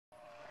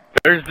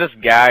There's this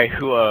guy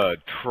who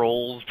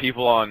trolls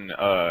people on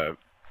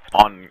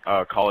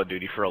Call of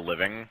Duty for a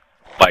living.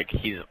 Like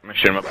he's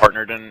machinima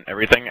partnered and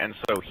everything, and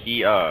so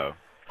he Oh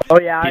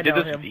yeah, I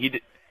know him. He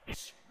did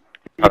His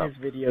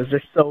videos,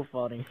 they're so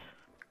funny.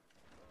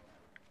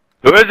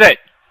 Who is it?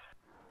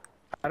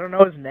 I don't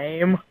know his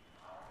name.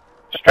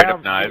 Straight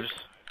Up Knives.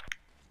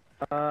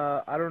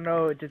 I don't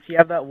know. Does he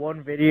have that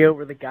one video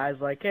where the guy's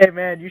like, "Hey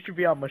man, you should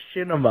be on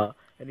Machinima,"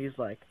 and he's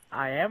like,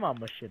 "I am on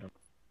Machinima."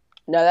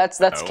 No, that's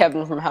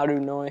Kevin from How to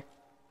Annoy.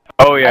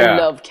 Oh yeah. I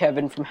love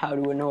Kevin from How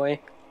to Annoy.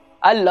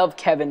 I love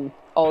Kevin,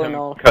 all in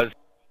all. Cause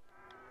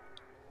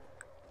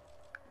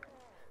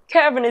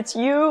Kevin, it's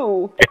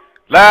you!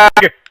 lag!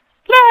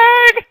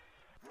 Lag!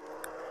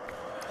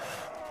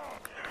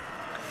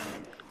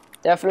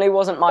 Definitely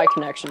wasn't my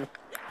connection.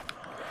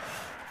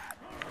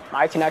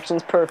 My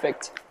connection's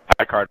perfect.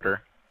 Hi,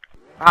 Carter.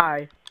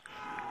 Hi.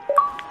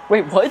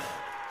 Wait, what?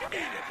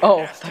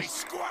 Oh.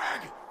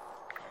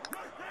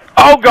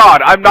 Oh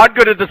god, I'm not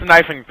good at this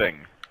knifing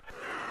thing.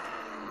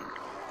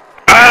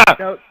 Ah!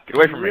 No, Get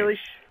away from me.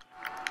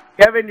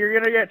 Kevin, you're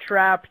gonna get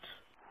trapped.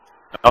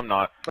 I'm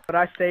not. But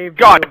I saved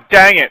God you.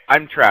 dang it,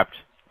 I'm trapped.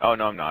 Oh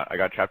no, I'm not. I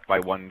got trapped by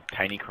one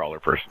tiny crawler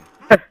person.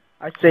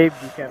 I saved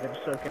you, Kevin.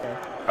 It's okay.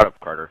 Shut up,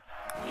 Carter.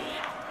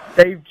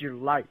 Saved your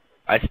life.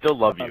 I still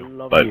love you, I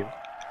love but... you.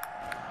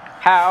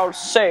 How to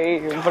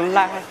save a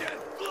life.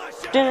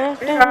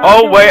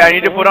 Oh wait, I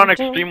need to put on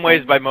Extreme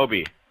Ways by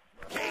Moby.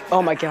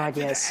 Oh my god,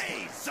 yes.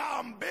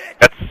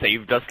 That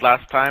saved us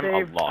last time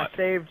a lot. I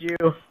saved you.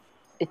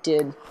 It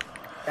did.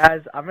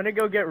 Guys, I'm gonna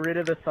go get rid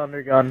of the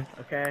Thunder Gun,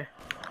 okay?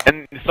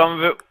 And some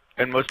of it,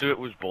 and most of it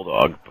was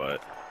Bulldog,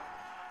 but...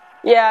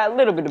 Yeah, a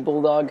little bit of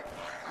Bulldog.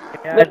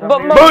 Guys,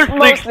 But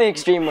mostly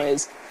Extreme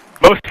Ways.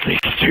 Mostly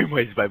Extreme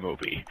Ways by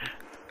Moby.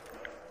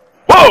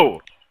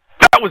 Whoa!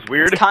 That was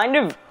weird. It's kind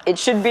of, it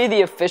should be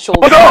the official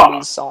Oh,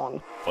 Moby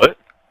song. What?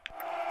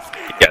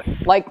 Yes.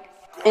 Like,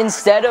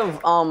 instead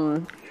of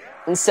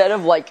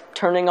like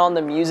turning on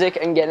the music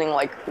and getting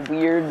like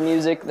weird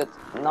music that's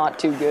not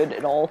too good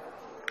at all,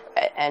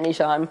 at any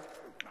time,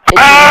 it should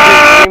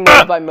be Extreme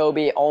Ways by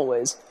Moby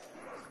always.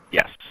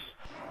 Yes.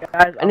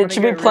 Guys, And it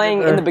should be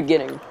playing in the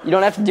beginning. You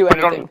don't have to do Put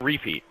it anything. on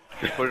repeat.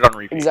 Just put it on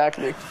repeat.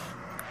 Exactly.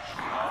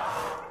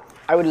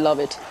 I would love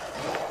it.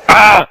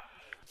 Ah!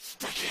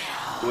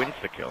 Ooh,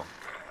 insta-kill.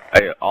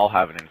 I'll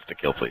have an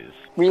insta-kill, please.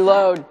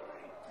 Reload.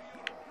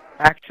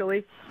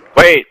 Actually?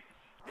 Wait!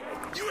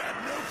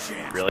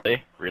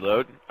 Really?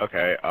 Reload?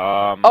 Okay,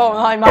 Oh,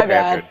 my okay,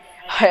 bad.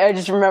 I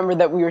just remembered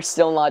that we were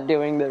still not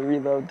doing the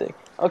reload thing.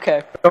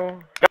 Okay. Oh,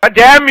 God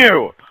damn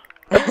you!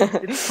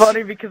 it's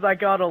funny because I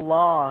got a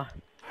law.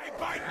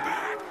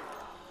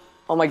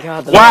 Oh my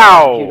god, that's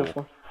Wow!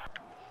 beautiful.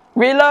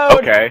 Reload!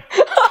 Okay.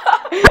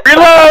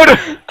 Reload!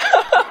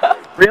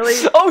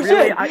 Really? Oh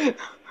really? shit!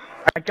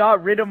 I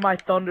got rid of my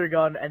Thunder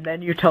Gun, and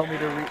then you tell me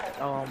to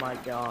oh my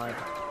god.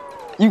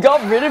 You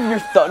got rid of your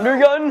Thunder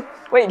Gun?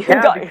 Wait,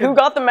 who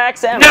got the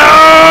Max Ammo?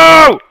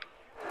 No!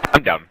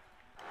 I'm down.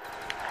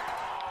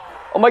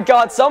 Oh my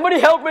god, somebody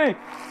help me!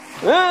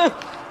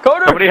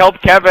 Carter! Somebody help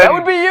Kevin! That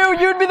would be you!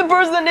 You'd be the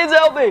person that needs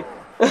help me!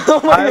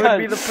 Oh my god. I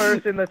would be the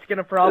person that's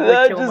gonna probably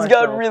that kill just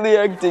myself. got really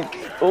hectic.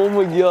 Oh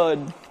my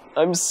god.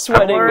 I'm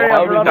sweating Don't worry,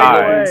 out I'm of running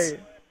minds. away.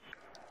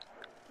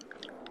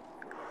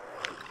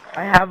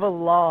 I have a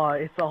law.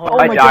 It's a whole. Oh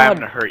If I my die, god. I'm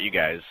gonna hurt you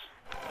guys.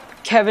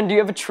 Kevin, do you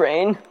have a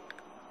train?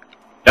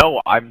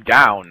 No, I'm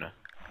down.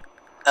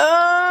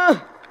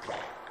 I'm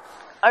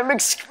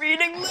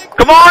excreting liquid.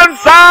 Come on,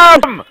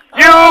 Sam!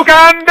 You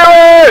can do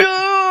it!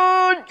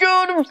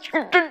 God, I'm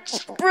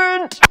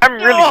sprint. I'm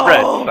really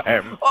red,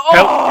 Sam.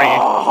 Help me.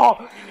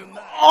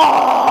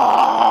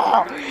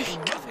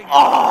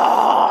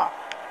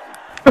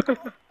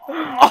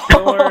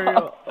 Don't worry.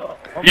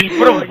 You should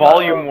put a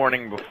volume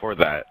warning before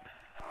that.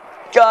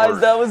 Guys,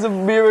 that was a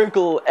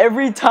miracle.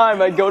 Every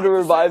time I go to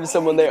revive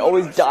someone, they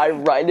always die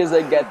right as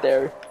I get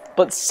there.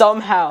 But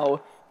somehow,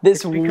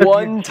 this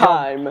one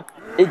time,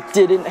 it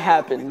didn't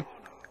happen.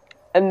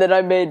 And then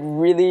I made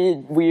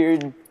really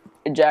weird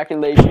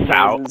ejaculation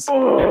noises.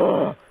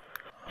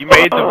 You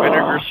made the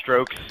vinegar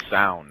strokes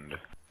sound.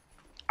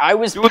 I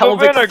was Do the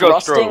pelvic vinegar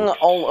thrusting strokes.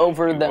 all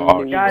over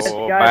them Guys, nudes.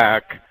 Go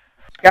back.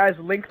 Guys,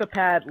 link the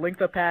pad. Link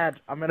the pad.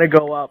 I'm gonna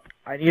go up.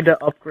 I need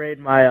to upgrade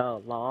my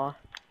law.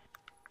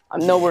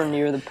 I'm nowhere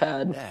near the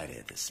pad.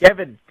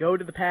 Kevin, go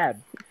to the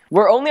pad.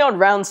 We're only on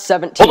round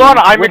 17. Hold on,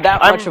 I'm with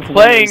that much of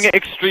playing wins.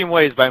 Extreme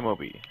Ways by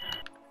Moby.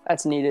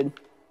 That's needed.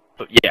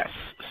 So, yes,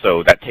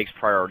 so that takes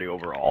priority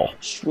overall.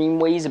 Stream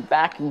ways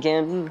back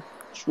again.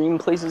 Stream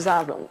places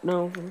I don't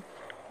know.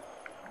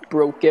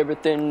 Broke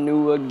everything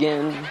new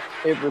again.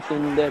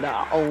 Everything that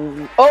I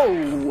own.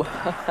 Oh!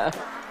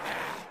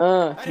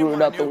 Threw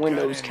it out the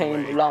windows,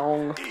 came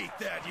along.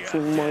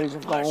 Stream ways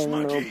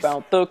gone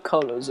about the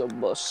colors of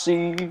the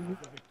sea.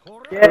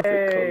 Perfect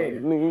color Yay! to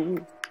me.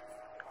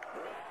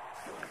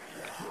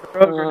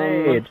 Throw a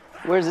grenade.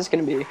 Where's this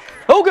gonna be?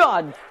 Oh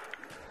god!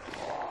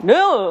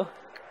 No!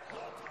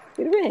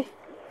 Get away.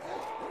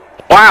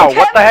 Wow,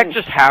 what the heck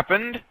just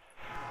happened?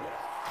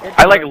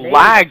 I like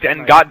lagged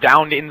and got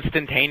downed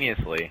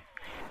instantaneously.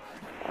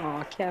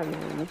 Aw,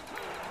 Kevin.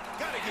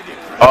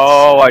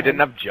 Oh, I didn't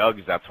have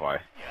jugs, that's why.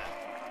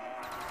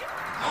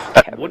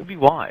 That would be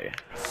why.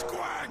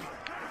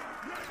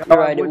 You're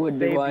right, it would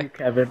be why. You,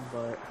 Kevin,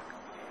 but...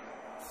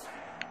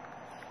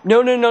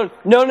 No,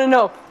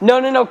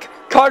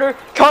 Carter!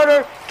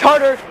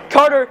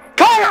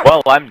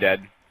 Well, I'm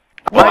dead.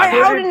 Why?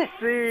 How didn't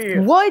did see.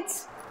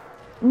 What?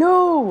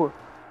 No!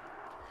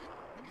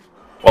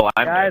 Well,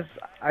 I'm Guys,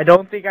 dead. I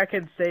don't think I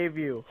can save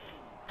you.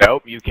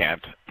 Nope, you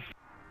can't.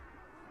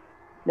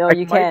 No, I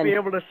you might can. be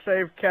able to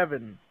save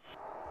Kevin.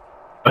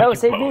 No, You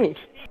save won't. me.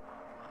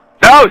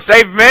 No,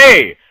 save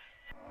me!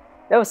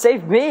 No,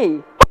 save me.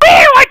 Woo,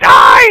 I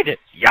died!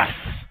 Yes!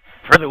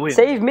 For the win.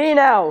 Save me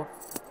now.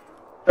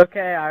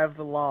 Okay, I have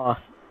the law.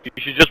 You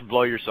should just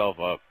blow yourself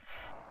up.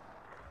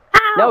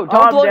 No, Oh, don't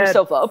I'm blow dead.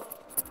 yourself up.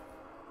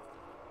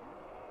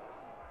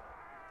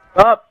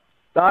 Up!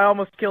 I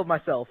almost killed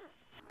myself.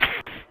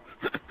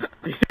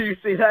 Did you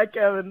see that,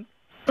 Kevin?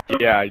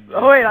 Yeah, I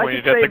Oh wait, I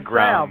pointed can at save the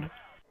ground.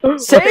 Sam.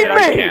 Save Wait,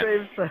 I me!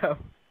 can save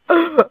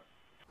Sam.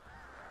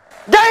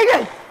 Dang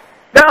it!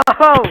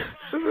 No!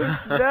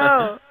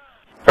 No!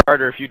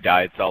 Carter, if you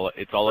die, it's all up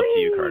to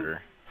you,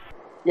 Carter.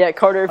 Yeah,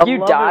 Carter, if I you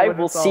love it die, when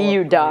we'll it's all see up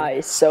you to die,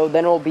 me. so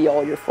then it'll be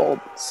all your fault,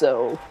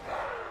 so...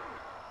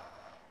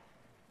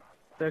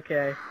 It's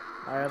okay.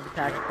 I have the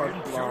tax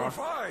punch law.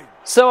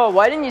 So,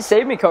 why didn't you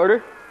save me,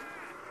 Carter?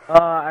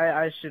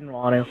 I shouldn't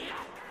want to.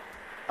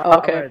 I'm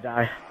Okay. gonna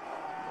die.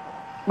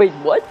 Wait,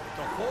 what?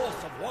 The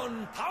force of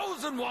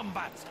 1,000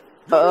 wombats.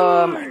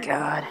 Oh my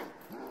god.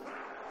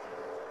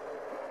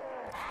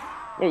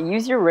 Yeah,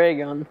 use your ray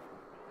gun.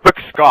 Quick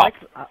scoff.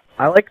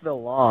 I like the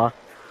law.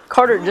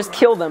 Carter, just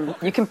kill them.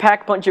 You can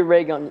pack punch your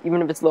ray gun,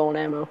 even if it's low on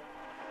ammo.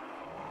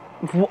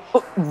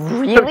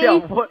 Really? Yeah,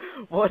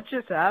 what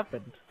just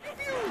happened?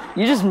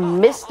 You just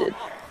missed it.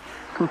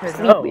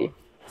 Completely.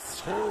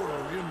 So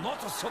will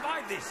not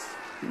survive this.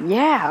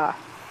 Yeah.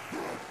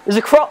 There's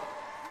a crawl.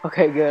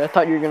 Okay, good. I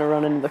thought you were gonna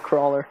run into the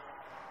crawler.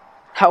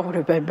 That would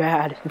have been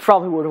bad. You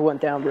probably would have went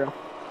down, bro.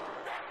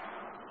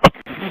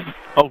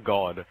 Oh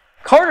god.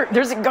 Carter,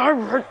 there's a guard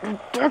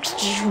right next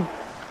to you.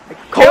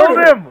 Killed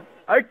him!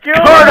 I killed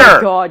Oh Carter!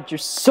 my god, you're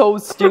so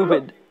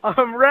stupid. him!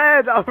 I'm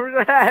red! Oh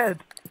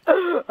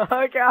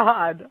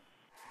god!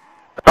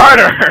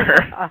 Carter!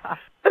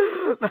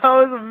 That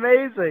was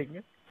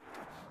amazing!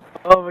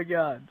 Oh my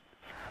god.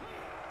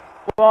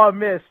 Oh, I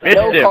missed. Missed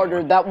No, him.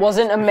 Carter, that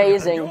wasn't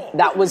amazing.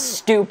 That was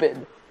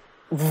stupid.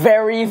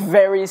 Very,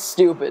 very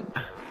stupid.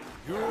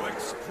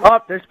 Oh,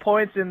 there's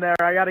points in there.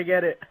 I gotta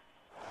get it.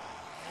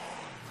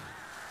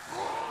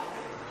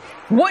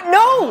 What?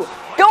 No!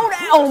 Don't!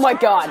 Oh my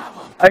god.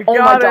 I got Oh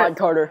my it. god,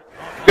 Carter.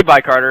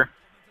 Goodbye, Carter.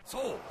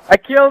 I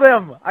killed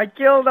him! I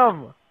killed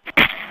him!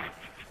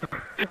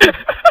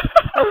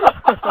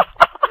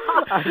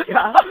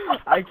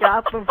 I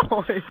got the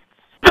points.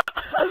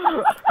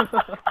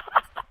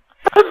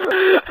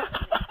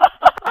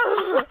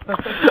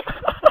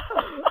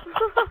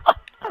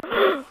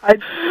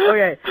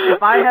 Okay,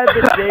 if I had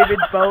the David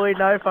Bowie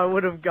knife, I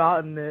would have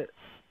gotten it.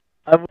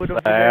 I would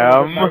have been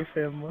able to knife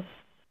him.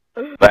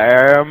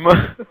 Bam.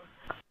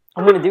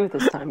 I'm gonna do it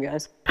this time,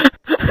 guys. I'm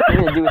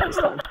gonna do it this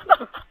time.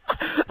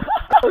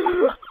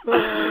 Oh my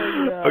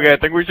God. Okay, I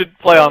think we should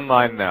play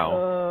online now.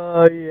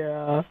 Oh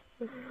yeah.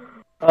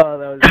 Oh,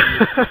 that was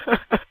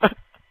beautiful.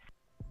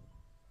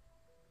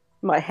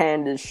 My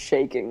hand is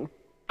shaking.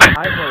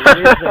 I'm a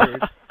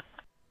wizard.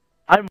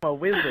 I'm a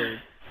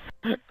wizard.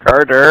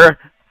 Carter.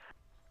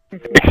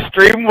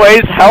 Extreme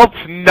ways helped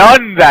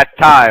none that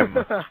time.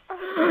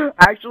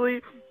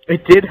 Actually,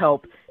 it did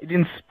help. It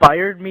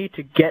inspired me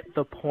to get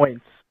the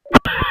points.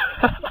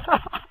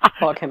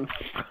 Fuck him.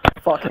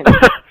 Fuck him.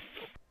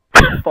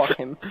 Fuck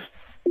him.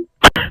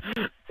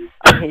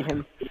 I hate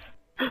him.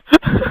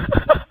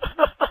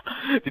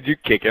 Did you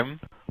kick him?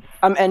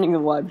 I'm ending the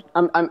live.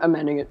 I'm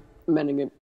ending it. I'm ending it.